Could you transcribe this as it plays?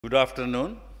Good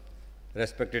afternoon,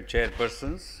 respected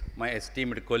chairpersons, my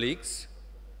esteemed colleagues.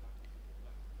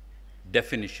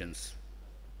 Definitions.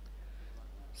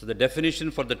 So the definition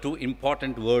for the two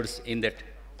important words in that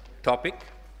topic,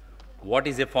 what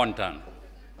is a Fontan?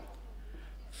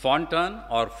 Fontan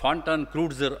or Fontan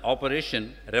Kreutzer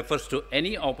operation refers to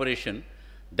any operation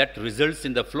that results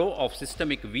in the flow of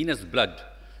systemic venous blood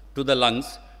to the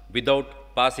lungs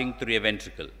without passing through a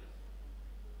ventricle.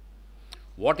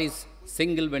 What is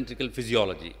single ventricle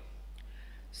physiology?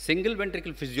 Single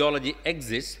ventricle physiology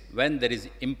exists when there is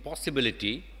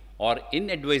impossibility or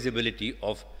inadvisability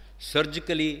of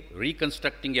surgically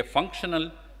reconstructing a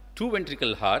functional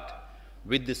two-ventricle heart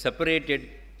with the separated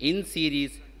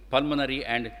in-series pulmonary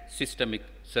and systemic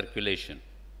circulation.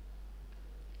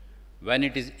 When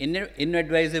it is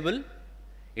inadvisable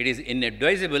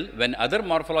when other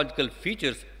morphological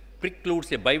features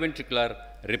precludes a biventricular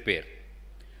repair.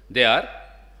 They are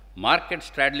marked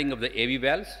straddling of the AV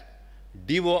valves,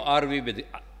 DORV with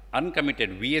uncommitted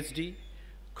VSD,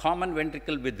 common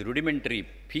ventricle with rudimentary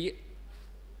P.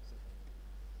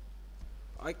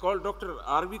 I call Dr.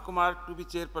 R.V. Kumar to be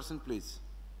chairperson, please.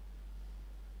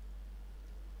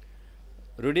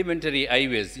 Rudimentary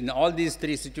IVs. In all these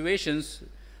three situations,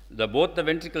 both the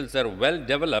ventricles are well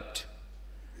developed,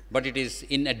 but it is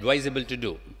inadvisable to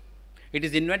do. It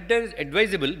is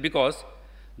inadvisable because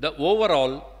the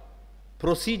overall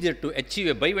procedure to achieve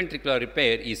a biventricular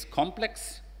repair is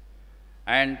complex,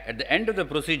 and at the end of the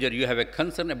procedure, you have a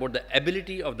concern about the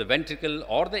ability of the ventricle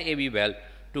or the AV valve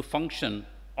to function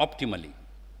optimally.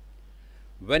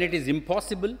 When it is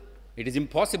impossible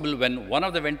when one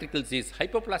of the ventricles is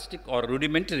hypoplastic or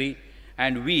rudimentary,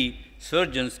 and we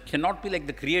surgeons cannot be like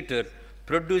the creator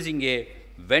producing a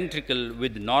ventricle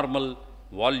with normal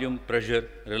volume pressure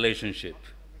relationship.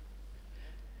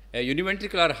 A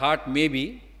univentricular heart may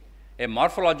be a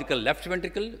morphological left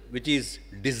ventricle which is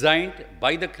designed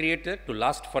by the creator to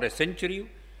last for a century,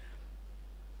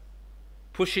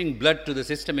 pushing blood to the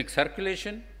systemic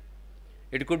circulation.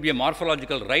 It could be a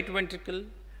morphological right ventricle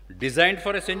designed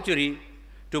for a century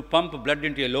to pump blood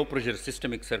into a low pressure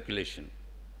systemic circulation.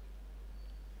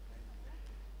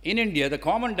 In India, the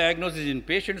common diagnosis in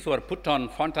patients who are put on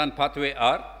Fontan pathway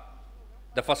are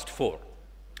the first four.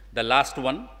 The last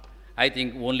one, I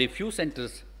think only few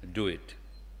centers do it.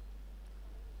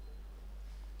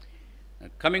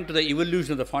 Coming to the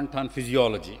evolution of the Fontan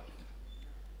physiology,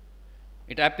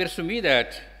 it appears to me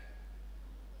that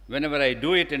whenever I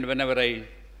do it and whenever I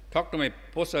talk to my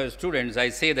postgraduate students, I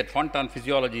say that Fontan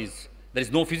physiology there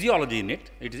is no physiology in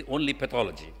it, it is only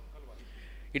pathology.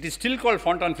 It is still called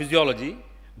Fontan physiology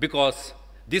because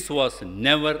this sort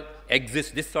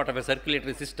of a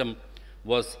circulatory system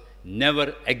was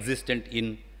never existent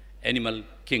in animal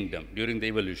kingdom during the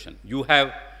evolution. You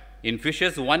have in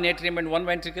fishes one atrium and one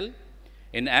ventricle.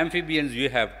 In amphibians, you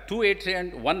have two atria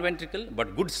and one ventricle,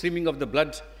 but good streaming of the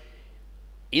blood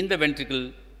in the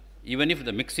ventricle, even if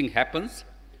the mixing happens.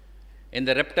 In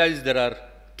the reptiles, there are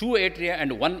two atria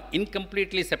and one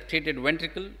incompletely septated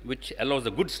ventricle, which allows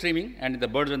a good streaming, and the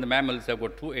birds and the mammals have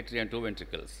got two atria and two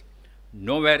ventricles.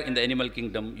 Nowhere in the animal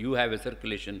kingdom you have a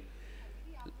circulation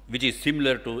which is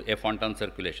similar to a Fontan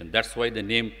circulation. That's why the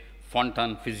name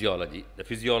Fontan physiology, the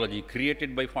physiology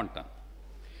created by Fontan.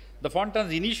 The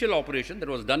Fontan's initial operation that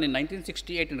was done in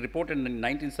 1968 and reported in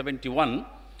 1971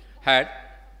 had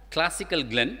classical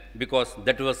Glenn, because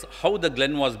that was how the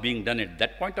Glenn was being done at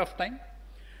that point of time.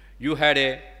 You had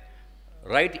a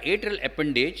right atrial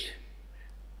appendage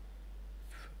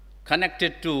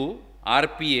connected to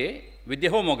RPA with a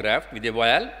homograft, with a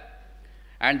valve,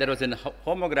 and there was a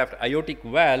homographed aortic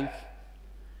valve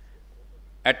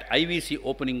at IVC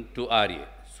opening to RA.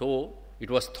 So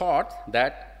it was thought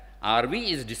that RV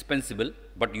is dispensable,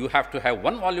 but you have to have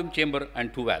one volume chamber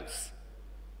and two valves.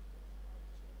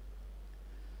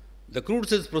 The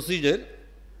Kreutzer's procedure,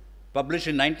 published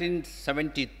in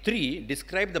 1973,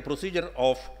 described the procedure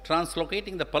of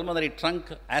translocating the pulmonary trunk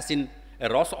as in a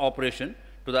Ross operation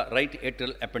to the right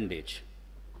atrial appendage.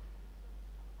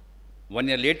 1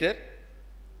 year later,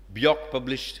 Bjork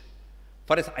published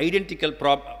for his identical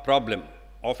problem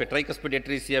of a tricuspid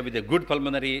atresia with a good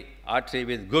pulmonary artery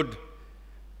with good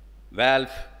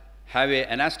valve, have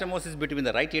an anastomosis between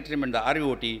the right atrium and the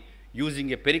RVOT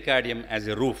using a pericardium as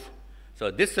a roof.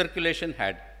 So this circulation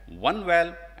had one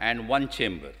valve and one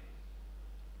chamber.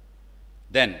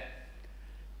 Then,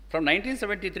 from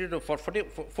 1973 to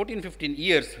 14-15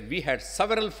 years, we had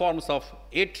several forms of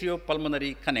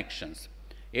atriopulmonary connections.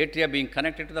 Atria being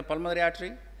connected to the pulmonary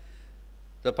artery,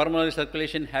 the pulmonary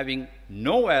circulation having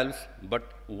no valves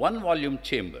but one volume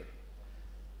chamber.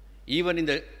 Even in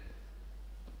the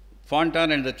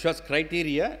Fontan and the Kreutzer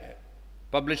criteria,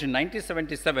 published in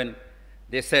 1977,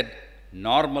 they said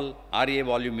normal RA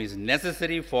volume is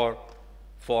necessary for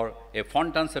a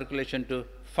Fontan circulation to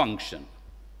function.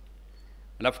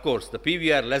 And of course, the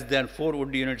PVR less than 4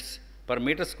 Wood units per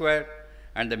meter square,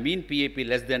 and the mean PAP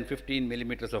less than 15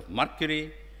 millimeters of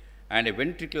mercury, and a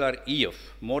ventricular EF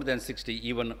more than 60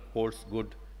 even holds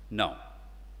good now.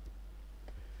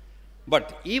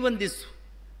 But even this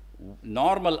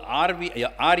normal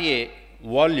RA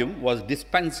volume was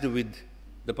dispensed with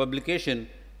the publication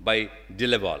by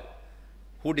Delaval,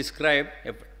 who described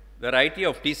a variety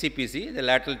of TCPC, the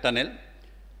lateral tunnel,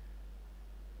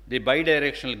 the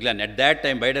bidirectional Glenn. At that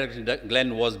time, bidirectional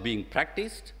Glenn was being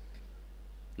practiced,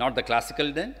 not the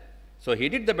classical then. So he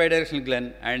did the bidirectional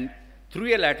Glenn, and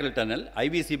through a lateral tunnel,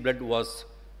 IVC blood was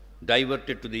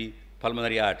diverted to the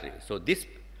pulmonary artery. So this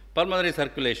pulmonary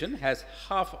circulation has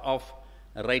half of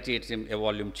right atrium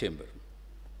volume chamber.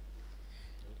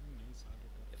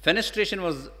 Fenestration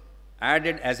was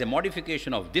added as a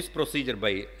modification of this procedure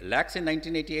by Lax in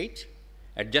 1988,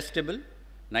 adjustable,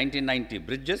 1990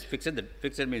 bridges,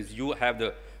 fixed means you have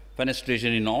the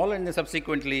fenestration in all, and then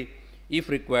subsequently, if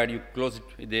required, you close it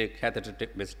with the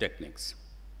catheter-based techniques.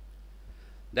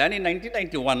 Then in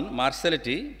 1991,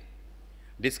 Marcelletti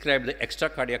described the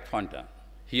extracardiac Fontan.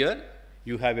 Here,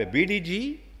 you have a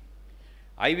BDG,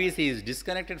 IVC is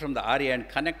disconnected from the RA and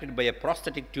connected by a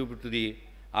prosthetic tube to the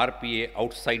RPA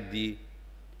outside the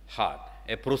heart,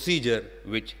 a procedure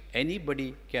which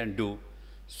anybody can do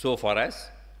so far as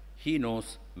he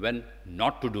knows when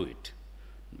not to do it.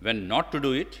 When not to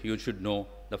do it, you should know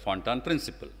the Fontan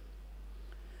principle.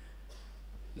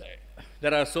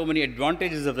 There are so many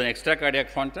advantages of the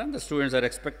extracardiac Fontan. The students are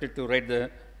expected to write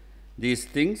these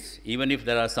things, even if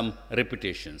there are some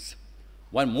repetitions.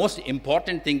 One most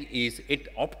important thing is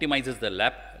it optimizes the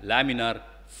laminar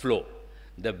flow.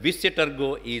 The vis et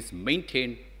ergo is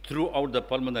maintained throughout the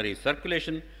pulmonary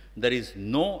circulation. There is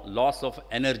no loss of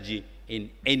energy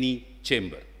in any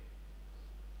chamber.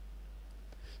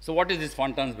 So what is this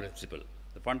Fontan's principle?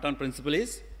 The Fontan principle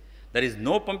is there is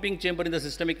no pumping chamber in the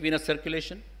systemic venous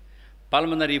circulation.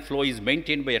 Pulmonary flow is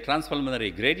maintained by a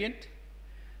transpulmonary gradient.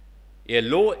 A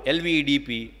low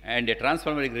LVEDP and a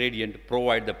transpulmonary gradient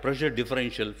provide the pressure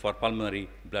differential for pulmonary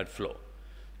blood flow.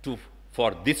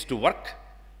 For this to work,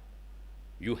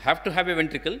 you have to have a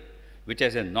ventricle which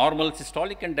has a normal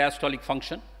systolic and diastolic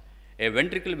function, a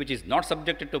ventricle which is not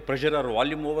subjected to pressure or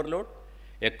volume overload,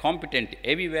 a competent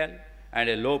AV valve, and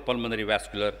a low pulmonary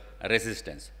vascular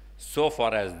resistance. So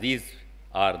far as these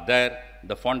are there,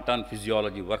 the Fontan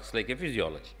physiology works like a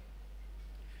physiology.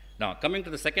 Now, coming to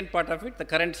the second part of it, the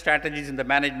current strategies in the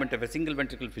management of a single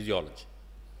ventricle physiology.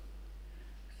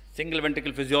 Single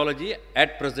ventricle physiology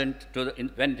at present,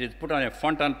 when it is put on a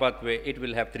Fontan pathway, it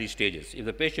will have 3 stages. If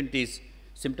the patient is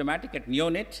symptomatic at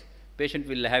neonate, patient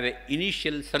will have an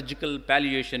initial surgical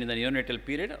palliation in the neonatal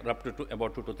period or up to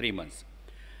about 2 to 3 months.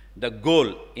 The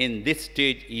goal in this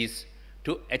stage is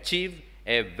to achieve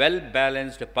a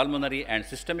well-balanced pulmonary and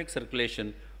systemic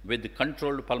circulation with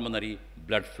controlled pulmonary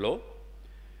blood flow.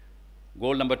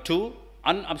 Goal number 2,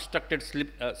 unobstructed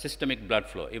systemic blood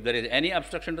flow. If there is any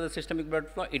obstruction to the systemic blood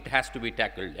flow, it has to be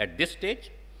tackled at this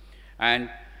stage. And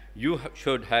you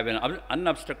should have an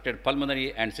unobstructed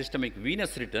pulmonary and systemic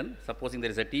venous return. Supposing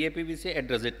there is a TAPVC,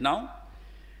 address it now.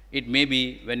 It may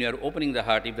be when you are opening the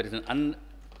heart, if there is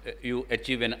you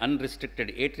achieve an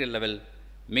unrestricted atrial level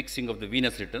mixing of the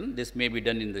venous return. This may be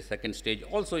done in the second stage.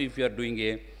 Also, if you are doing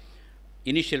a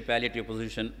initial palliative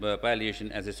palliation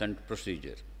as a shunt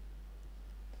procedure.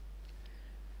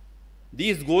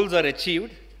 These goals are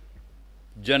achieved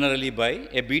generally by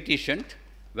a BT shunt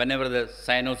whenever the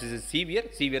cyanosis is severe.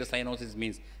 Severe cyanosis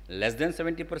means less than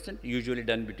 70%, usually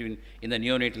done in the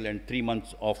neonatal and 3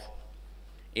 months of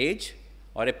age,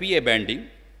 or a PA banding,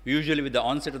 usually with the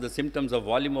onset of the symptoms of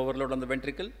volume overload on the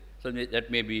ventricle. So that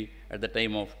may be at the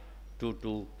time of 2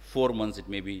 to 4 months it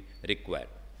may be required.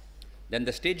 Then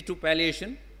the stage 2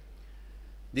 palliation.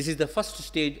 This is the first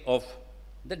stage of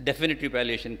the definitive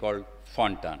palliation called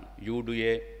Fontan. You do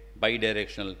a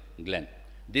bidirectional Glenn.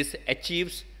 This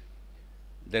achieves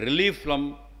the relief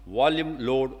from volume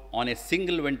load on a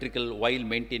single ventricle while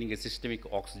maintaining a systemic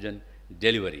oxygen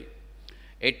delivery.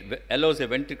 It allows a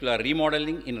ventricular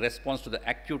remodeling in response to the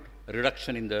acute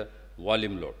reduction in the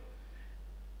volume load.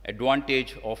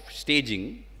 Advantage of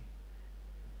staging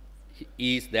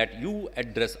is that you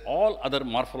address all other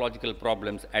morphological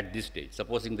problems at this stage.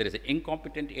 Supposing there is an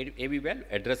incompetent AV valve,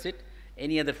 address it.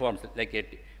 Any other forms like a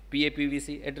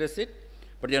PAPVC, address it.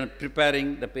 But you are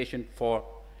preparing the patient for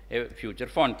a future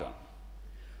Fontan.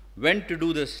 When to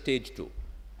do the stage 2?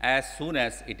 As soon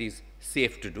as it is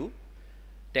safe to do.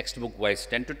 textbook wise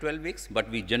 10 to 12 weeks, but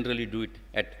we generally do it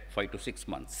at 5 to 6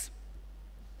 months.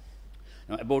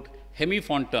 Now about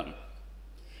hemi-Fontan.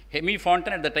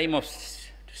 Hemi-Fontan at the time of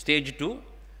stage 2,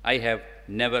 I have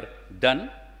never done.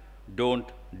 Don't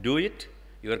do it.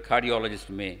 Your cardiologist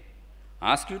may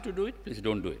ask you to do it. Please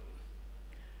don't do it.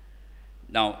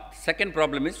 Now, second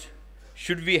problem is,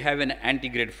 should we have an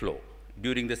antegrade flow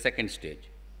during the second stage?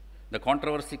 The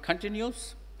controversy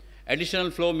continues.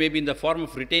 Additional flow may be in the form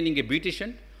of retaining a BT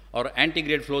shunt or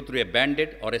antegrade flow through a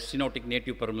banded or a stenotic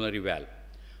native pulmonary valve.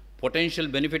 Potential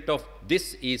benefit of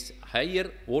this is higher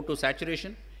O2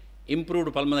 saturation,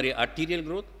 improved pulmonary arterial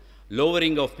growth,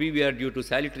 lowering of PVR due to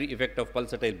salutary effect of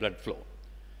pulsatile blood flow.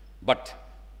 But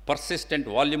persistent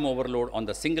volume overload on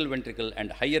the single ventricle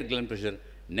and higher gland pressure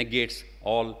negates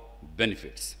all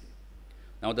benefits.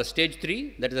 Now the stage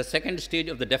 3, that is the second stage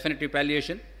of the definitive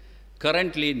palliation.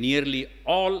 Currently, nearly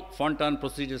all Fontan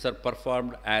procedures are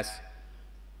performed as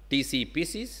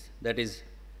TCPCs, that is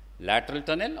lateral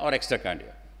tunnel or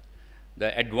extracardiac.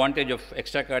 The advantage of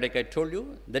extracardiac I told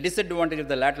you. The disadvantage of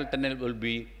the lateral tunnel will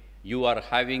be you are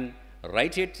having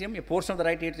right atrium, a portion of the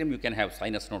right atrium, you can have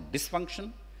sinus node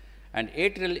dysfunction, and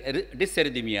atrial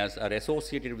dysarrhythmias are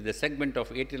associated with the segment of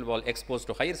atrial wall exposed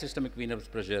to higher systemic venous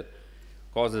pressure,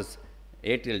 causes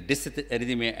atrial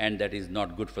dysarrhythmia, and that is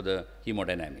not good for the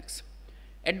hemodynamics.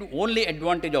 And only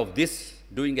advantage of this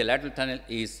doing a lateral tunnel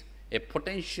is a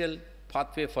potential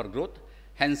pathway for growth,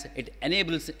 hence it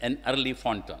enables an early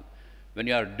Fontan. When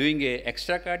you are doing a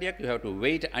extracardiac, you have to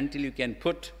wait until you can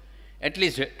put at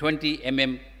least 20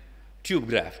 mm tube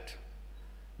graft.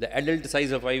 The adult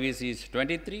size of IVC is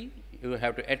 23, you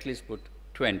have to at least put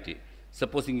 20.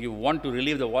 Supposing you want to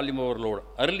relieve the volume overload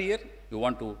earlier,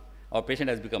 our patient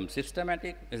has become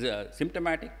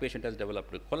symptomatic, patient has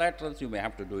developed collaterals, you may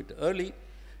have to do it early.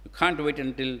 You can't wait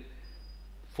until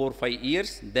 4 or 5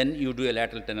 years, then you do a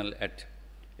lateral tunnel at,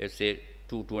 let's say,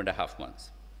 2.5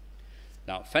 months.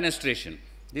 Now, fenestration.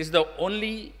 This is the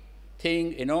only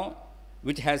thing,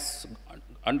 which has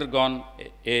undergone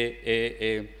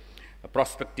a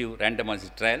prospective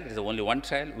randomized trial. There is only one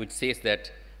trial which says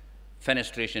that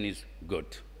fenestration is good.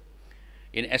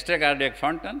 In extracardiac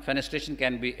Fontan, fenestration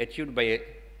can be achieved by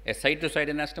a side-to-side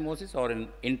anastomosis or an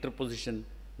interposition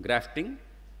grafting.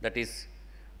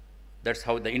 That's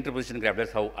how the interposition graft,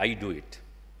 that's how I do it.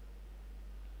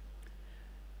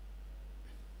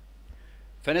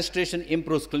 Fenestration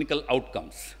improves clinical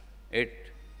outcomes. It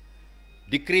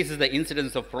decreases the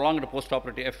incidence of prolonged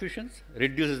postoperative effusions,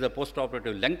 reduces the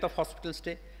postoperative length of hospital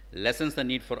stay, lessens the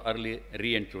need for early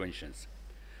re-interventions.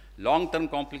 Long-term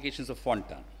complications of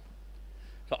Fontan.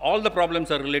 So all the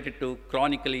problems are related to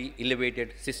chronically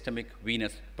elevated systemic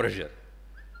venous pressure.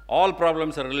 All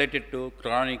problems are related to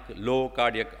chronic low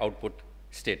cardiac output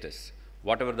status.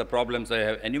 Whatever the problems I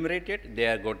have enumerated, they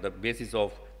have got the basis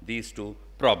of these two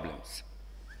problems.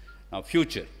 Now,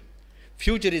 future.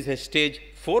 Future is a stage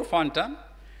 4 Fontan.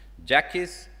 Jacques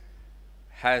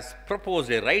has proposed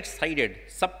a right-sided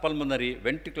subpulmonary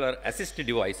ventricular assisted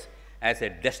device as a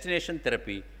destination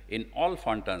therapy in all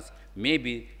Fontans.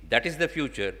 Maybe that is the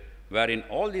future, wherein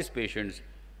all these patients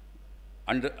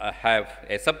have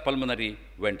a subpulmonary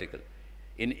ventricle.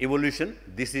 In evolution,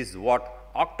 this is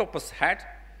what octopus had.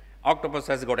 Octopus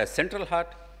has got a central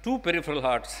heart, two peripheral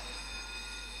hearts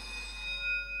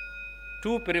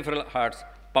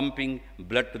pumping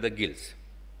blood to the gills.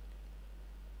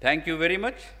 Thank you very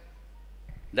much.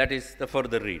 That is the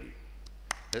further reading.